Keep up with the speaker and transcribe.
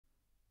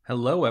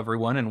Hello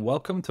everyone and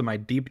welcome to my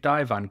deep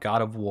dive on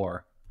God of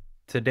War.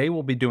 Today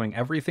we'll be doing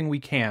everything we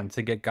can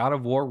to get God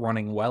of War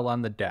running well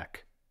on the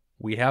deck.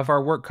 We have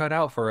our work cut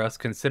out for us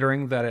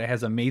considering that it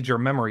has a major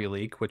memory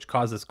leak which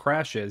causes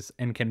crashes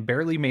and can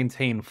barely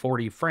maintain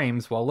 40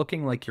 frames while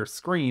looking like your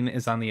screen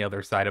is on the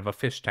other side of a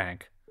fish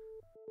tank.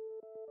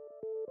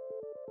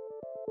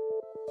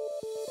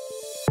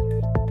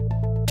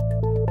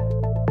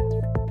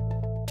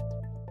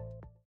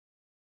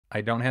 I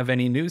don't have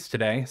any news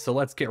today, so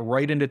let's get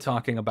right into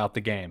talking about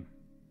the game.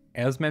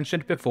 As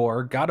mentioned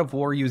before, God of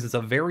War uses a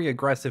very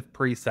aggressive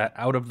preset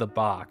out of the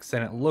box,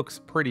 and it looks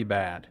pretty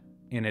bad.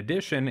 In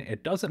addition,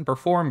 it doesn't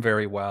perform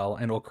very well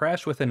and will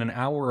crash within an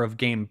hour of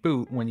game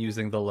boot when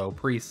using the low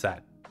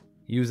preset.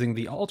 Using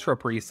the Ultra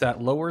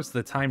preset lowers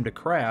the time to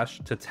crash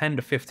to 10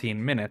 to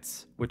 15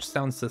 minutes, which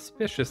sounds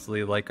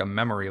suspiciously like a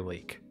memory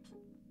leak.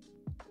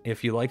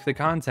 If you like the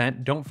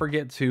content, don't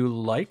forget to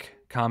like,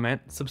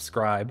 comment,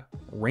 subscribe,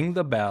 ring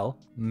the bell,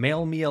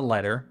 mail me a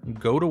letter,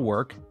 go to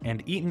work,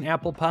 and eat an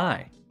apple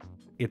pie.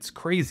 It's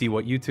crazy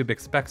what YouTube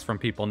expects from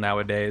people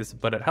nowadays,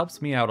 but it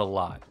helps me out a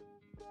lot.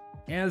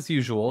 As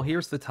usual,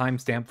 here's the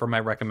timestamp for my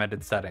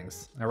recommended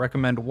settings. I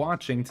recommend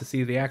watching to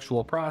see the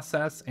actual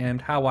process and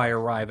how I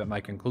arrive at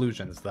my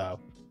conclusions though.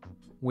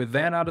 With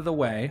that out of the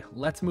way,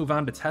 let's move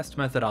on to test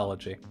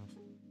methodology.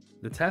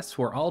 The tests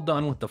were all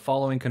done with the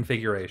following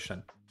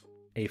configuration: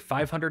 a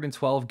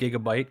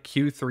 512GB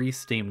Q3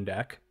 Steam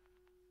Deck,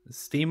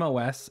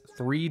 SteamOS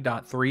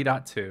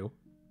 3.3.2,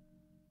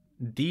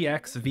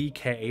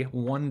 DXVK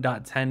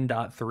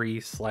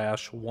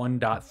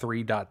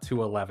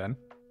 1.10.3/1.3.211,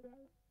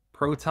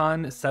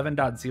 Proton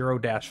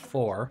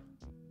 7.0-4,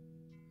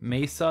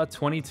 Mesa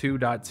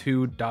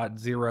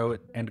 22.2.0,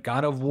 and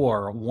God of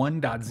War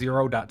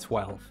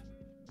 1.0.12.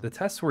 The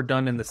tests were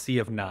done in the Sea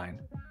of Nine.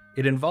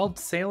 It involved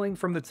sailing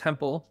from the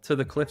temple to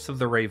the Cliffs of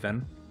the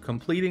Raven,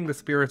 completing the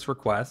Spirit's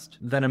request,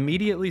 then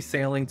immediately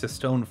sailing to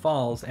Stone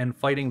Falls and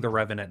fighting the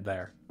Revenant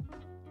there.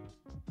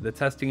 The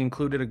testing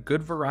included a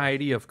good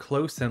variety of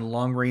close and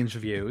long-range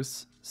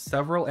views,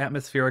 several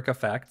atmospheric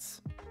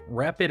effects,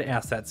 rapid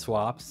asset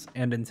swaps,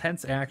 and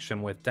intense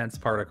action with dense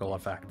particle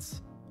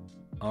effects.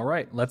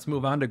 Alright, let's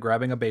move on to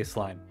grabbing a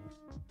baseline.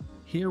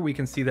 Here we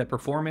can see that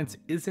performance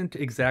isn't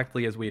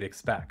exactly as we'd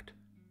expect.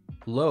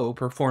 Low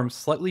performs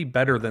slightly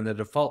better than the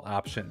default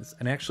options,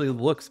 and actually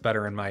looks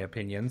better in my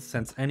opinion,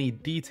 since any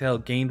detail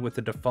gained with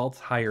the default's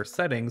higher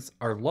settings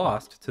are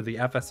lost to the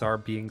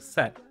FSR being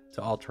set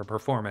to Ultra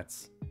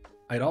Performance.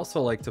 I'd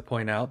also like to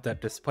point out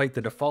that despite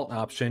the default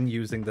option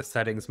using the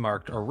settings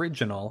marked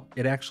Original,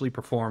 it actually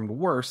performed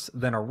worse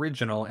than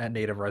Original at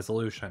native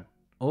resolution.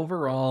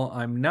 Overall,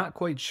 I'm not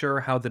quite sure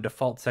how the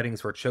default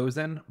settings were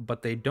chosen,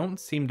 but they don't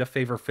seem to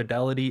favor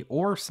fidelity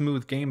or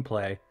smooth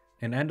gameplay,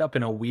 and end up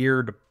in a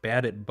weird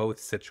bad at both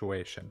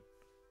situation.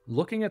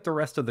 Looking at the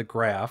rest of the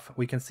graph,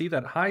 we can see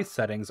that high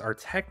settings are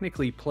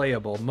technically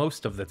playable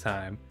most of the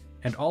time,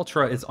 and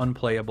Ultra is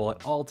unplayable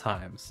at all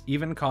times,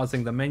 even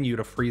causing the menu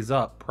to freeze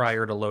up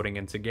prior to loading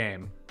into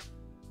game.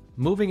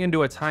 Moving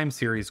into a time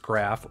series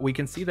graph, we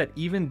can see that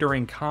even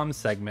during comm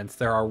segments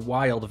there are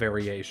wild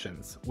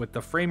variations, with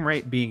the frame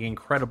rate being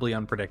incredibly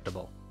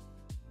unpredictable.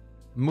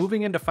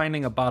 Moving into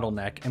finding a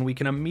bottleneck, and we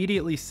can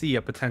immediately see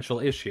a potential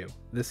issue.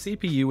 The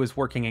CPU is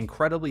working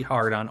incredibly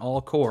hard on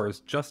all cores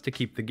just to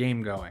keep the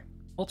game going.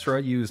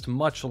 Ultra used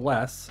much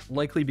less,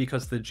 likely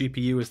because the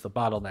GPU is the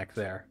bottleneck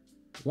there.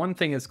 One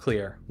thing is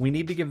clear, we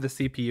need to give the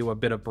CPU a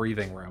bit of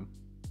breathing room.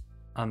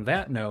 On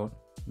that note,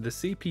 the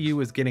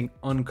CPU is getting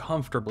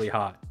uncomfortably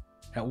hot.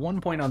 At one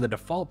point on the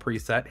default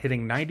preset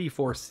hitting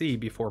 94C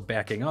before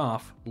backing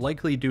off,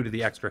 likely due to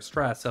the extra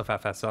stress of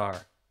FSR.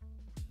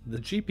 The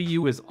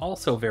GPU is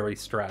also very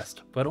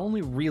stressed, but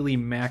only really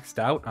maxed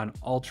out on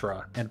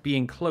Ultra and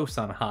being close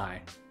on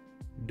high.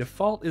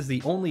 Default is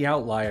the only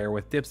outlier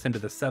with dips into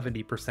the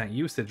 70%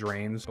 usage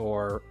range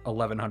or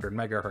 1100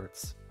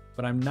 MHz,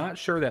 but I'm not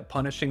sure that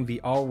punishing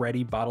the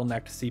already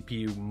bottlenecked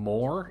CPU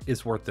more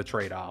is worth the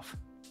trade-off.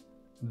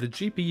 The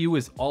GPU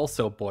is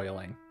also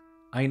boiling.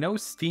 I know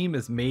Steam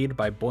is made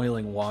by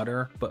boiling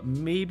water, but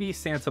maybe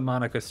Santa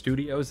Monica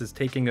Studios is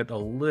taking it a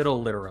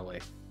little literally.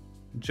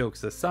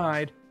 Jokes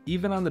aside,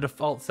 even on the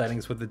default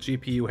settings with the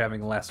GPU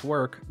having less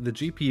work, the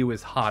GPU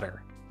is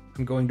hotter.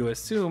 I'm going to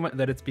assume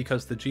that it's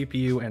because the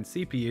GPU and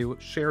CPU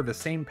share the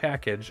same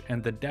package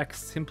and the deck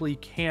simply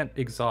can't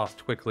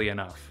exhaust quickly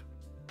enough.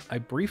 I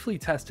briefly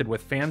tested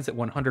with fans at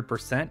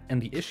 100%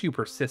 and the issue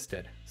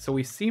persisted, so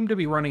we seem to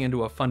be running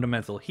into a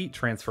fundamental heat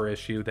transfer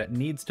issue that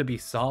needs to be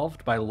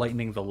solved by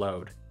lightening the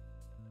load.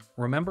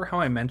 Remember how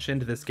I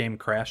mentioned this game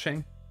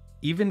crashing?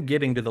 Even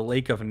getting to the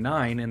Lake of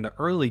Nine in the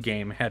early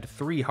game had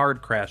 3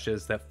 hard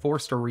crashes that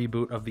forced a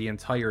reboot of the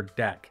entire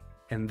deck,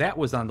 and that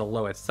was on the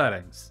lowest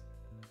settings.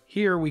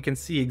 Here we can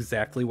see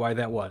exactly why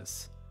that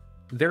was.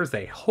 There's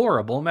a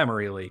horrible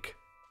memory leak.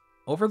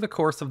 Over the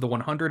course of the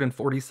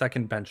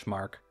 140-second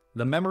benchmark,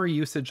 the memory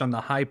usage on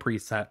the high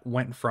preset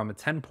went from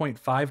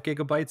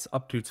 10.5GB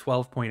up to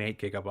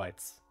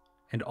 12.8GB,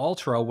 and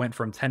Ultra went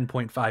from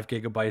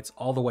 10.5GB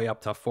all the way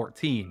up to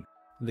 14.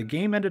 The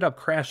game ended up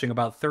crashing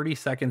about 30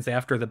 seconds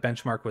after the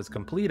benchmark was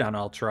complete on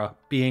Ultra,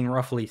 being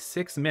roughly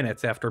 6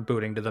 minutes after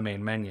booting to the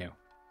main menu.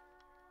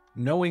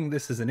 Knowing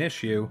this is an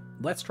issue,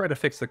 let's try to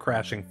fix the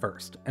crashing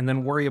first, and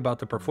then worry about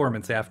the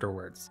performance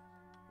afterwards.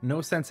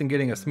 No sense in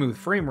getting a smooth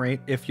frame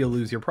rate if you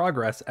lose your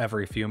progress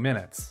every few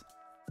minutes.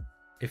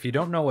 If you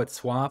don't know what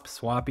swap,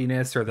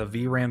 swappiness, or the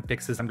VRAM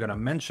fixes I'm going to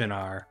mention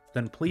are,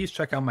 then please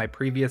check out my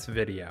previous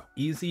video,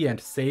 Easy and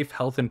Safe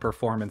Health and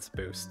Performance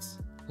Boosts,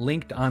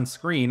 linked on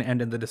screen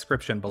and in the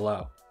description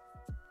below.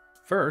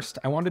 First,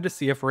 I wanted to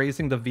see if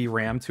raising the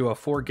VRAM to a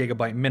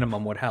 4GB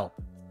minimum would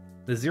help.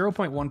 The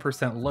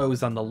 0.1%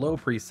 lows on the low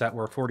preset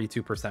were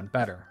 42%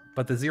 better,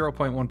 but the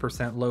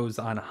 0.1% lows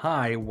on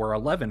high were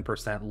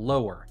 11%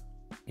 lower.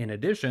 In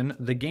addition,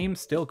 the game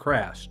still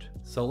crashed,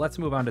 so let's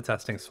move on to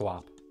testing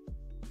swap.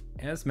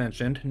 As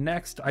mentioned,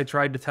 next I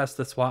tried to test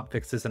the swap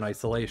fixes in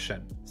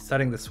isolation,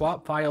 setting the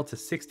swap file to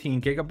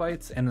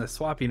 16GB and the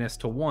swappiness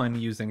to 1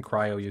 using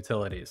cryo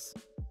utilities.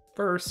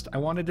 First, I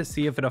wanted to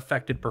see if it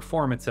affected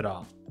performance at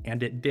all,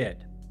 and it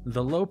did.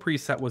 The low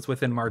preset was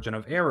within margin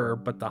of error,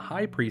 but the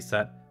high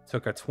preset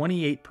took a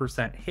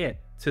 28% hit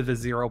to the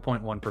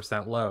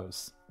 0.1%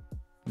 lows.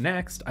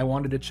 Next, I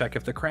wanted to check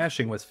if the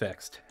crashing was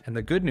fixed, and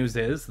the good news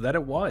is that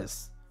it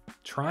was.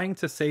 Trying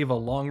to save a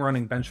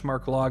long-running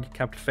benchmark log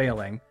kept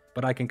failing,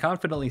 but I can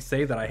confidently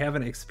say that I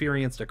haven't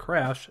experienced a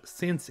crash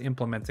since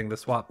implementing the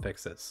swap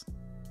fixes.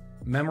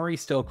 Memory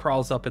still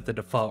crawls up at the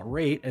default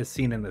rate as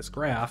seen in this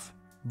graph,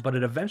 but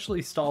it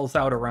eventually stalls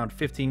out around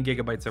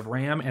 15GB of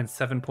RAM and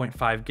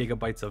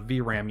 7.5GB of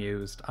VRAM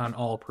used on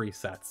all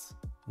presets.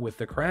 With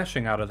the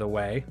crashing out of the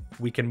way,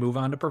 we can move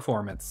on to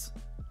performance.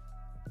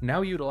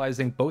 Now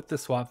utilizing both the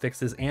swap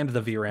fixes and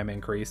the VRAM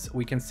increase,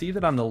 we can see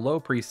that on the low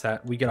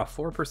preset we get a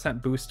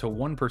 4% boost to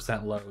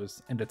 1%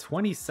 lows and a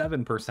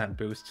 27%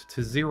 boost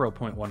to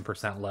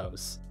 0.1%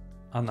 lows.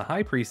 On the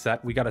high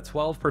preset we got a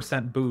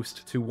 12%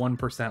 boost to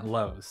 1%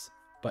 lows,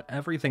 but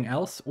everything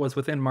else was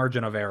within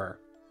margin of error.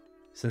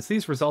 Since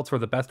these results were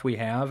the best we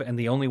have and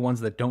the only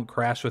ones that don't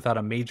crash without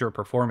a major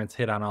performance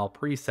hit on all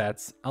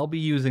presets, I'll be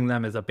using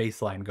them as a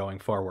baseline going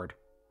forward.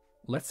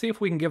 Let's see if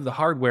we can give the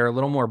hardware a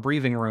little more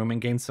breathing room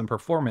and gain some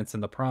performance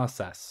in the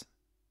process.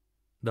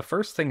 The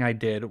first thing I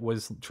did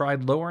was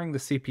tried lowering the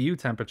CPU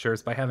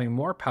temperatures by having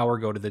more power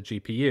go to the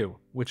GPU,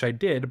 which I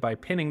did by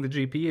pinning the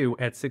GPU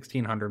at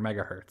 1600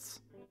 MHz.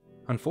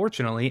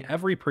 Unfortunately,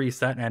 every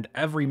preset and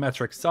every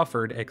metric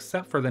suffered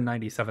except for the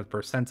 97th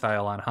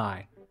percentile on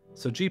high,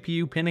 so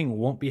GPU pinning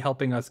won't be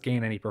helping us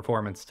gain any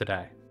performance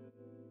today.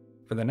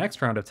 For the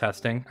next round of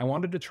testing, I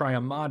wanted to try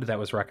a mod that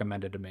was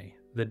recommended to me,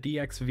 the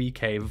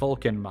DXVK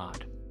Vulkan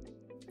mod.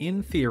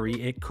 In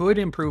theory, it could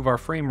improve our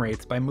frame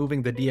rates by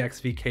moving the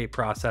DXVK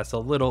process a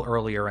little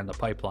earlier in the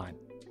pipeline.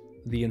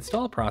 The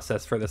install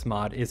process for this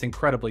mod is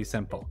incredibly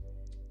simple.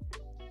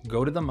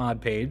 Go to the mod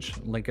page,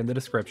 link in the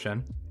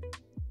description,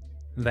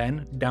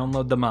 then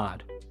download the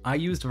mod. I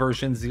used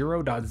version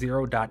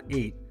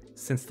 0.0.8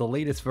 since the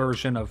latest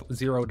version of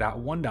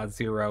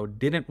 0.1.0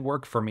 didn't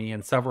work for me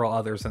and several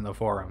others in the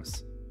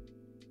forums.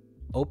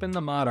 Open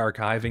the mod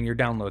archive in your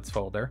downloads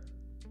folder.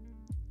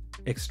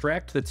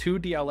 Extract the two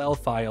DLL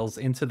files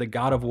into the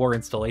God of War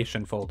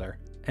installation folder,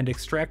 and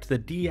extract the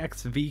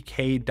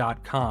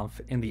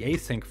dxvk.conf in the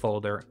async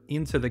folder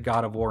into the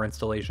God of War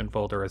installation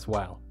folder as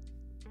well.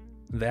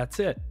 That's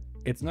it.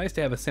 It's nice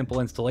to have a simple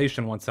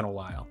installation once in a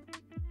while.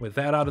 With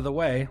that out of the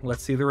way,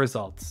 let's see the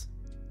results.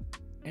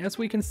 As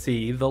we can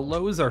see, the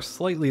lows are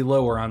slightly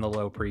lower on the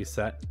low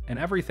preset, and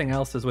everything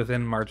else is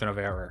within margin of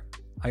error.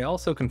 I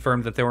also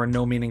confirmed that there were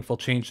no meaningful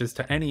changes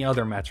to any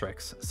other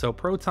metrics, so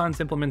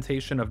Proton's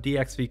implementation of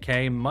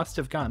DXVK must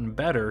have gotten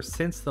better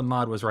since the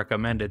mod was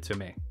recommended to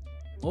me.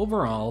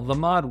 Overall, the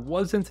mod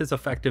wasn't as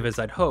effective as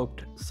I'd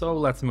hoped, so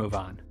let's move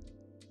on.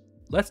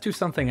 Let's do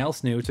something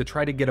else new to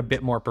try to get a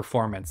bit more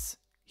performance.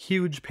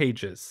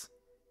 HugePages.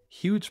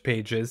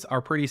 HugePages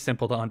are pretty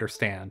simple to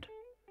understand.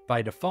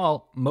 By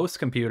default, most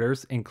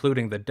computers,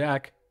 including the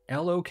deck,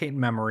 allocate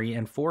memory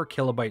in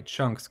 4KB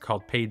chunks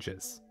called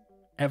pages.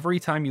 Every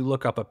time you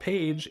look up a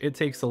page, it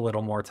takes a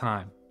little more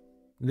time.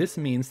 This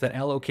means that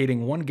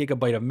allocating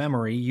 1GB of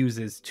memory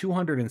uses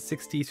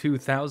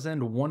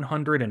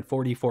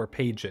 262,144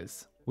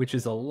 pages, which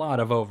is a lot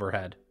of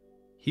overhead.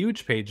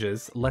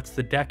 HugePages lets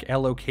the deck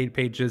allocate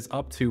pages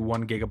up to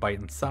 1GB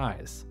in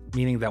size,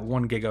 meaning that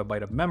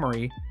 1GB of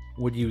memory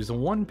would use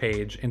one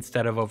page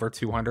instead of over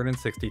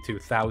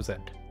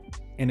 262,000.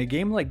 In a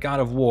game like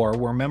God of War,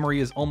 where memory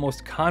is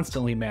almost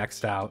constantly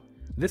maxed out,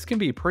 this can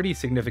be pretty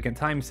significant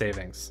time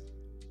savings.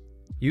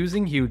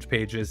 Using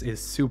HugePages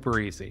is super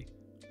easy.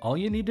 All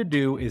you need to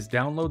do is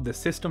download the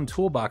System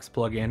Toolbox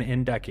plugin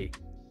in Decky.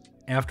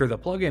 After the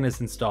plugin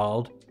is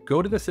installed,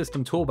 go to the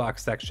System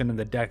Toolbox section in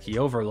the Decky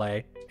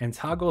overlay and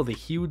toggle the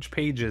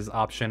HugePages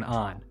option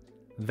on.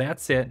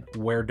 That's it,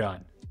 we're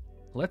done.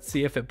 Let's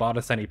see if it bought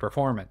us any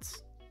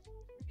performance.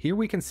 Here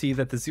we can see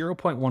that the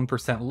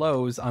 0.1%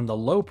 lows on the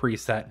low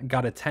preset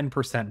got a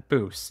 10%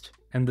 boost,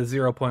 and the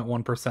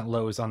 0.1%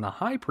 lows on the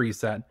high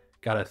preset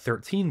got a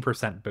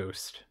 13%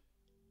 boost.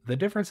 The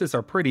differences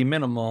are pretty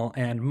minimal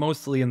and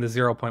mostly in the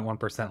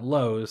 0.1%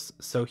 lows,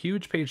 so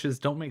HugePages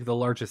don't make the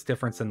largest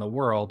difference in the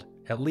world,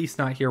 at least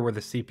not here where the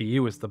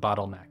CPU is the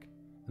bottleneck.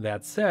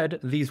 That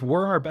said, these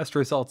were our best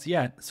results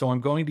yet, so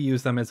I'm going to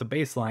use them as a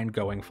baseline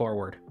going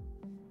forward.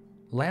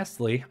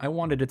 Lastly, I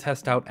wanted to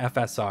test out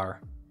FSR.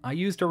 I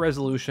used a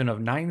resolution of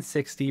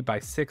 960 by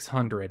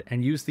 600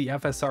 and used the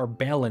FSR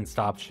balanced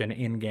option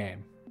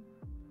in-game.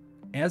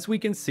 As we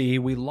can see,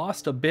 we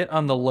lost a bit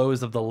on the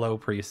lows of the low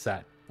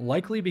preset,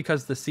 likely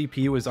because the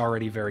CPU is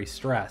already very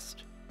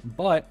stressed,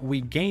 but we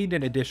gained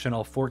an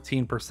additional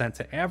 14%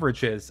 to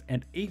averages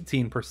and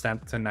 18%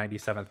 to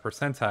 97th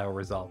percentile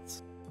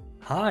results.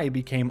 High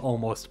became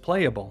almost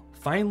playable,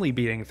 finally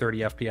beating 30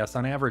 FPS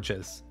on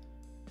averages.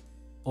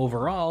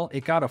 Overall,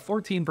 it got a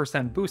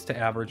 14% boost to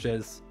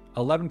averages,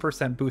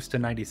 11% boost to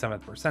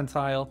 97th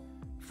percentile,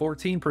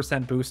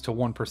 14% boost to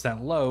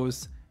 1%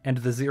 lows, and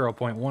the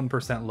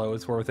 0.1%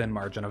 lows were within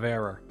margin of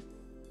error.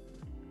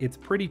 It's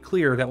pretty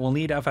clear that we'll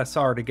need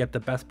FSR to get the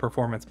best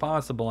performance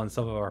possible in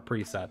some of our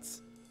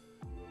presets.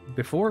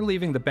 Before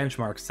leaving the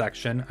benchmarks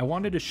section, I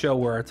wanted to show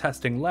where our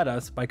testing led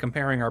us by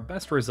comparing our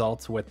best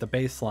results with the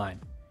baseline.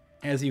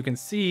 As you can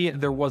see,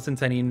 there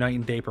wasn't any night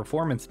and day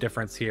performance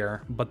difference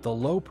here, but the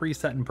low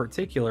preset in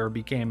particular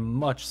became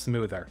much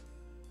smoother.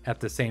 At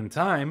the same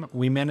time,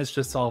 we managed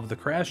to solve the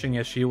crashing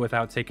issue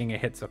without taking a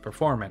hit to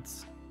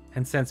performance.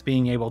 And since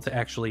being able to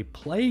actually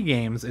play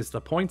games is the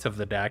point of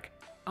the deck,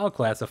 I'll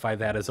classify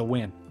that as a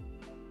win.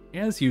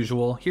 As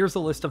usual, here's a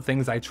list of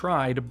things I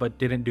tried but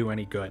didn't do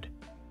any good.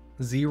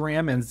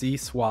 ZRAM and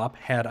ZSwap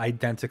had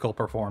identical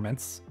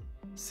performance.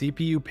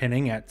 CPU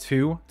pinning at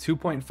 2,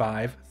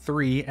 2.5,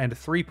 3, and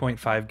 3.5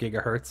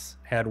 GHz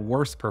had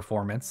worse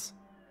performance.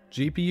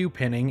 GPU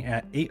pinning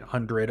at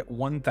 800,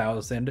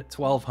 1000,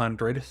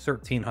 1200,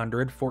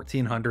 1300,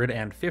 1400,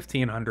 and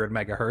 1500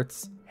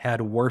 MHz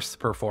had worse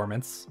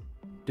performance.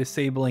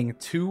 Disabling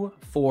 2,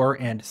 4,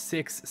 and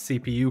 6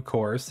 CPU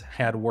cores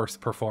had worse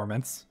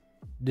performance.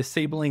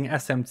 Disabling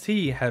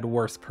SMT had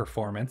worse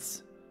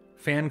performance.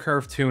 Fan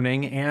curve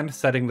tuning and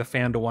setting the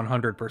fan to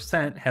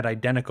 100% had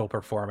identical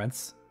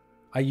performance.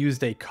 I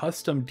used a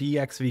custom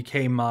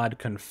DXVK mod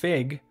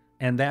config,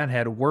 and that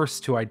had worse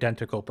to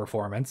identical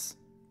performance.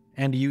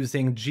 And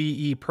using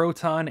GE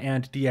Proton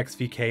and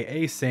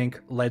DXVK async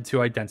led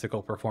to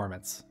identical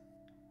performance.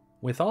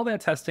 With all that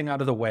testing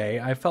out of the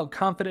way, I felt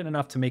confident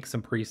enough to make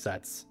some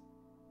presets.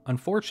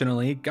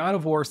 Unfortunately, God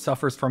of War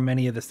suffers from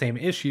many of the same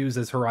issues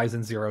as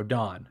Horizon Zero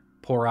Dawn,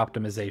 poor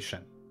optimization.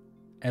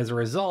 As a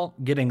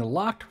result, getting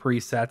locked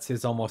presets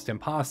is almost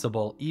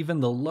impossible. Even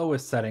the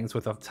lowest settings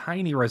with a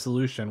tiny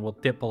resolution will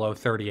dip below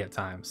 30 at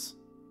times.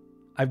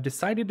 I've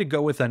decided to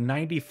go with a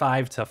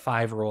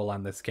 95-5 rule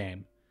on this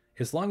game.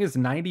 As long as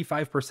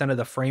 95% of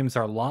the frames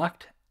are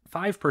locked,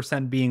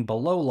 5% being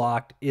below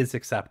locked is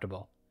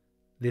acceptable.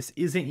 This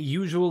isn't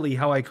usually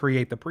how I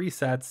create the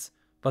presets,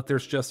 but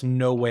there's just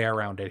no way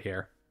around it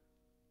here.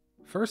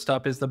 First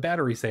up is the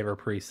battery saver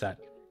preset.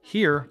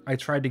 Here, I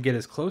tried to get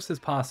as close as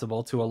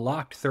possible to a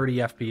locked 30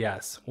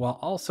 FPS, while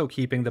also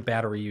keeping the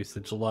battery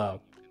usage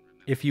low.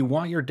 If you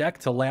want your deck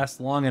to last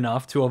long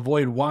enough to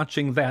avoid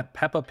watching that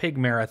Peppa Pig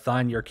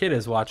marathon your kid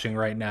is watching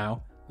right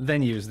now,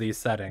 then use these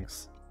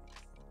settings.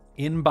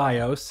 In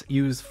BIOS,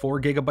 use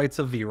 4 GB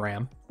of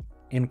VRAM.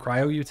 In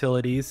Cryo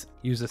Utilities,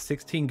 use a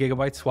 16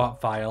 GB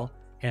swap file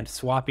and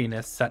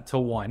swappiness set to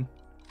 1.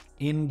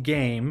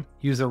 In-game,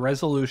 use a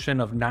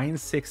resolution of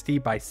 960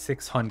 by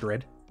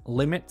 600,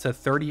 limit to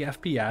 30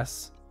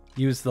 FPS,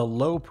 use the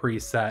low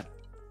preset,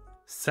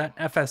 set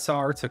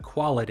FSR to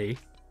quality.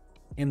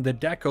 In the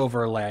deck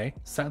overlay,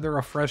 set the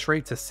refresh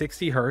rate to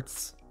 60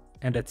 Hz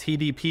and a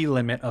TDP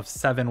limit of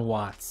 7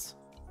 watts.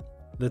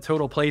 The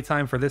total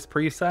playtime for this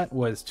preset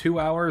was 2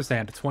 hours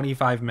and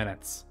 25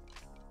 minutes.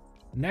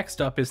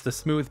 Next up is the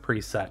smooth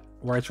preset,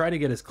 where I try to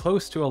get as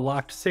close to a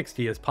locked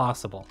 60 as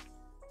possible.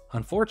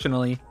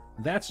 Unfortunately,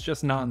 that's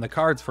just not in the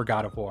cards for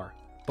God of War,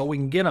 but we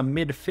can get a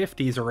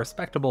mid-50s a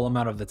respectable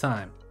amount of the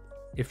time.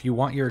 If you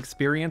want your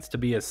experience to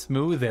be as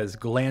smooth as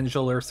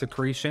glandular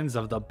secretions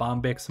of the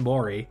Bombyx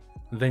mori,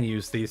 then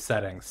use these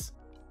settings.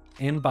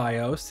 In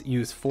BIOS,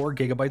 use 4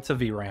 GB of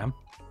VRAM.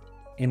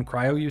 In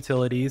Cryo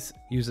Utilities,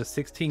 use a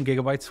 16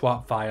 GB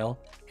swap file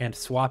and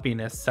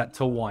swappiness set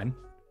to 1.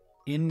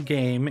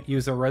 In-game,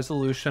 use a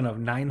resolution of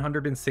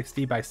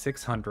 960 by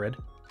 600,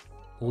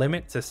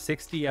 limit to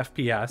 60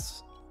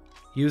 FPS,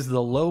 use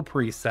the low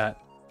preset,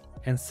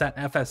 and set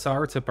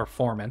FSR to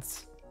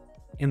performance.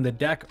 In the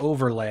deck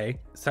overlay,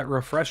 set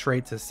refresh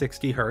rate to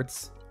 60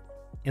 Hz.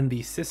 In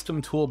the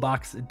System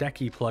Toolbox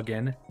Decky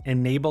plugin,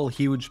 enable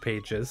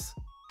HugePages.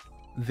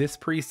 This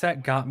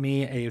preset got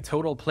me a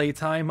total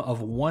playtime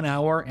of 1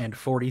 hour and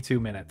 42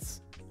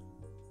 minutes.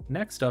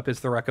 Next up is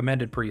the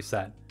recommended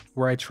preset,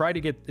 where I try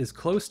to get as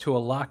close to a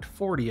locked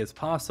 40 as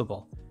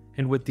possible,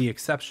 and with the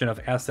exception of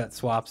asset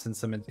swaps and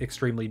some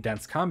extremely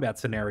dense combat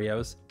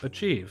scenarios,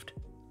 achieved.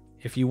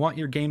 If you want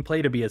your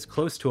gameplay to be as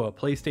close to a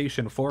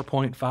PlayStation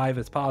 4.5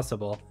 as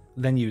possible,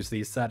 then use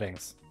these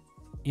settings.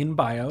 In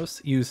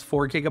BIOS, use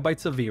 4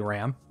 GB of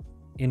VRAM.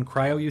 In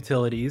Cryo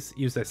Utilities,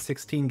 use a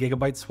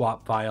 16GB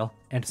swap file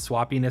and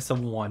swappiness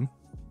of 1.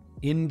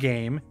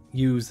 In-game,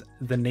 use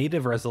the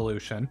native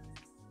resolution,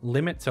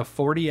 limit to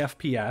 40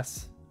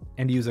 FPS,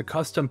 and use a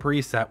custom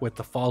preset with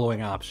the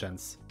following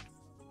options: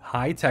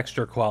 high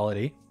texture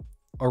quality,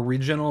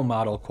 original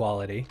model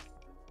quality,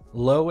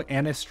 low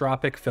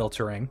anisotropic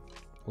filtering,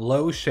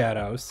 low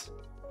shadows,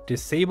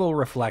 disable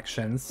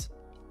reflections,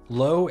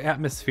 low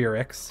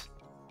atmospherics,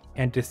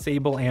 and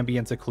disable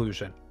ambient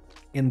occlusion.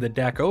 In the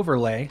deck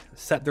overlay,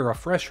 set the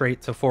refresh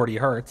rate to 40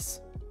 Hz.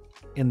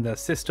 In the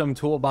System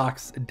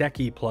Toolbox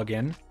Decky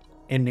plugin,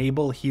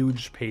 enable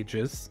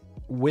HugePages.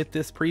 With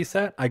this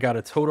preset, I got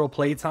a total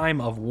playtime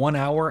of 1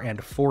 hour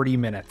and 40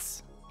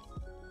 minutes.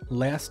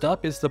 Last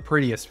up is the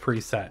Prettiest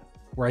Preset,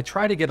 where I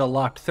try to get a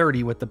locked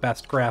 30 with the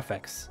best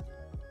graphics.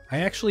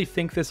 I actually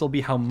think this will be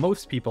how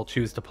most people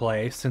choose to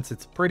play, since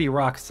it's pretty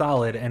rock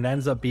solid and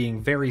ends up being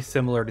very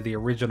similar to the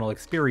original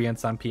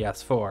experience on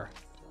PS4.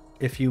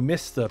 If you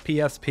miss the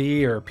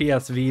PSP or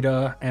PS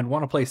Vita and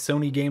want to play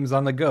Sony games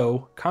on the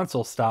go,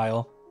 console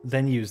style,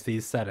 then use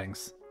these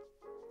settings.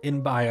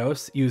 In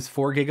BIOS, use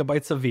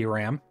 4GB of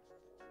VRAM.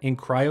 In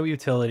Cryo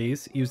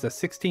Utilities, use a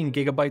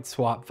 16GB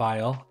swap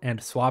file and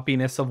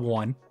swappiness of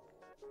 1.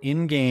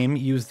 In-game,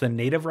 use the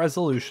native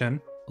resolution,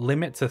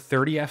 limit to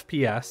 30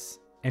 FPS,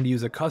 and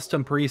use a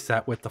custom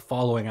preset with the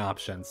following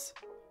options: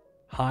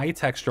 high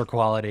texture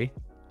quality,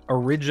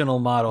 original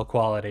model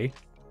quality,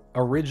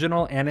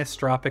 original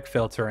anisotropic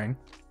filtering,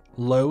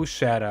 low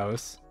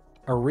shadows,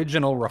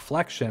 original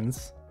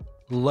reflections,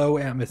 low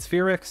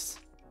atmospherics,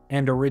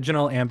 and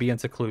original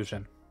ambient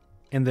occlusion.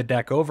 In the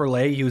deck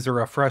overlay, use a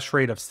refresh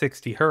rate of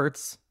 60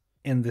 Hz.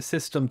 In the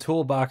System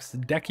Toolbox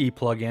Decky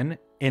plugin,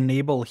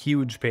 enable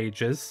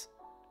HugePages.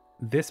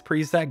 This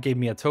preset gave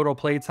me a total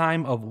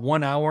playtime of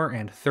 1 hour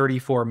and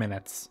 34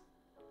 minutes.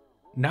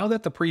 Now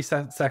that the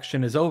preset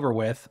section is over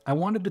with, I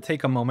wanted to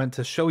take a moment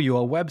to show you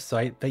a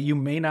website that you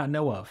may not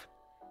know of.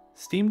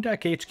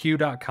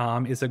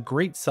 SteamDeckHQ.com is a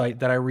great site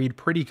that I read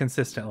pretty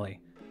consistently,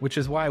 which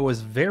is why I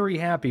was very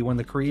happy when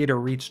the creator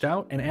reached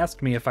out and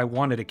asked me if I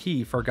wanted a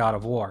key for God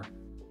of War.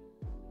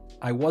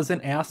 I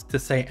wasn't asked to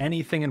say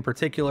anything in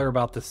particular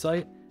about the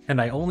site,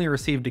 and I only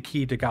received a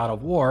key to God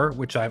of War,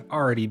 which I've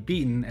already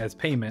beaten as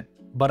payment,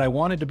 but I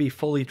wanted to be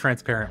fully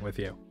transparent with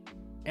you.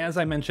 As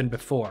I mentioned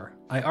before,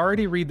 I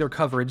already read their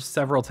coverage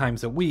several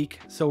times a week,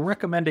 so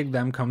recommending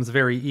them comes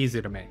very easy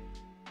to me.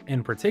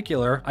 In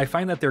particular, I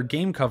find that their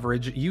game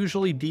coverage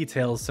usually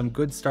details some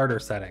good starter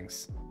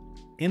settings.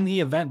 In the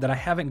event that I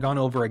haven't gone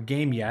over a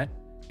game yet,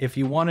 if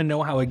you want to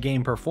know how a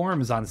game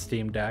performs on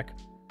Steam Deck,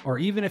 or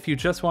even if you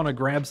just want to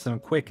grab some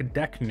quick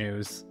deck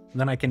news,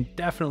 then I can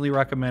definitely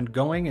recommend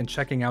going and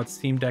checking out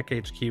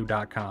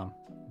SteamDeckHQ.com.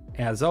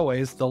 As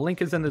always, the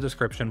link is in the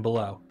description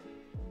below.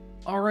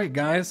 Alright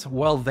guys,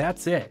 well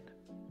that's it.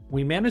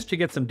 We managed to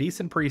get some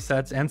decent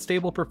presets and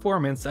stable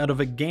performance out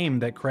of a game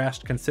that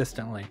crashed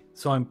consistently,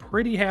 so I'm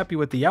pretty happy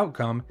with the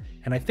outcome,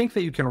 and I think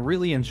that you can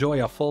really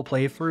enjoy a full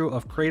playthrough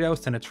of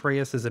Kratos and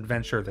Atreus'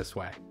 adventure this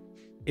way.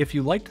 If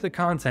you liked the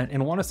content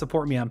and want to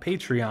support me on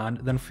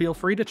Patreon, then feel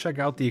free to check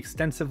out the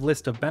extensive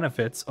list of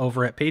benefits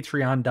over at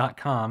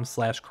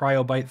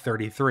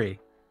patreon.com/cryobite33.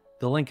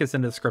 The link is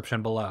in the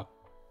description below.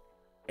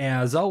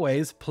 As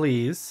always,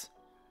 please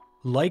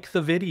like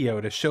the video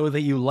to show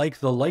that you like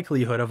the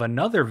likelihood of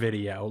another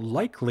video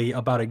likely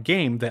about a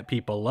game that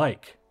people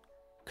like.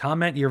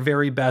 Comment your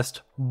very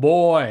best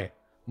 "boy"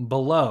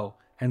 below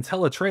and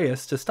tell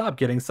Atreus to stop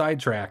getting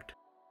sidetracked.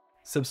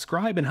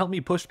 Subscribe and help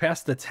me push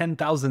past the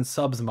 10,000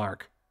 subs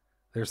mark.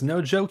 There's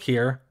no joke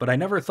here, but I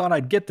never thought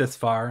I'd get this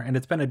far, and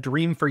it's been a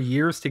dream for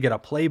years to get a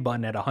play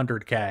button at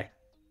 100k.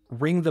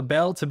 Ring the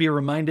bell to be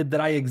reminded that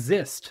I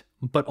exist,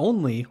 but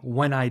only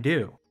when I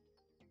do.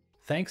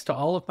 Thanks to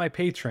all of my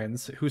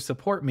patrons who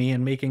support me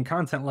in making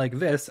content like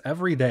this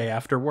every day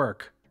after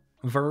work.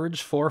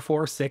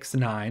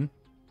 Verge4469,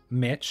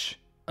 Mitch,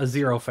 A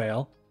Zero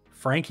Fail,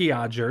 Frankie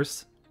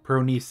Odgers,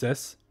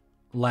 Pronesis,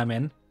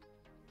 Lemon,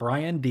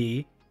 Brian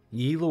D,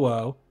 Yi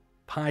Luo,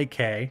 Pi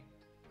K,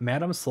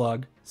 Madam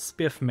Slug,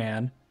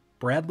 Spiffman,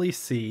 Bradley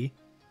C,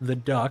 The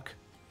Duck,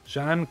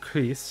 John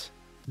Kreese,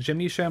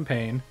 Jimmy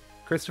Champagne,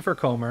 Christopher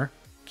Comer,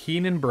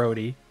 Keenan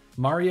Brody,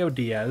 Mario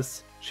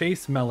Diaz,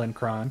 Chase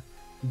Melancron,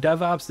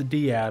 DevOps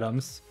D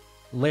Adams,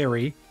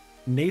 Larry,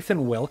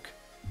 Nathan Wilk,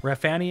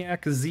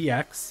 Rafaniak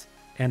ZX,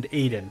 and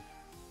Aiden.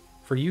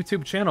 For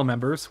YouTube channel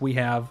members, we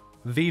have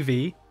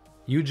VV,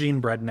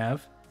 Eugene Brednev,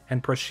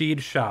 and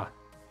Prashid Shah.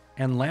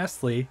 And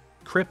lastly,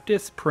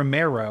 Cryptis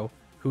Primero,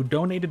 who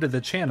donated to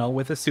the channel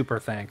with a super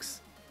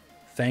thanks.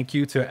 Thank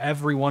you to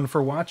everyone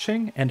for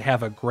watching, and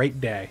have a great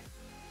day.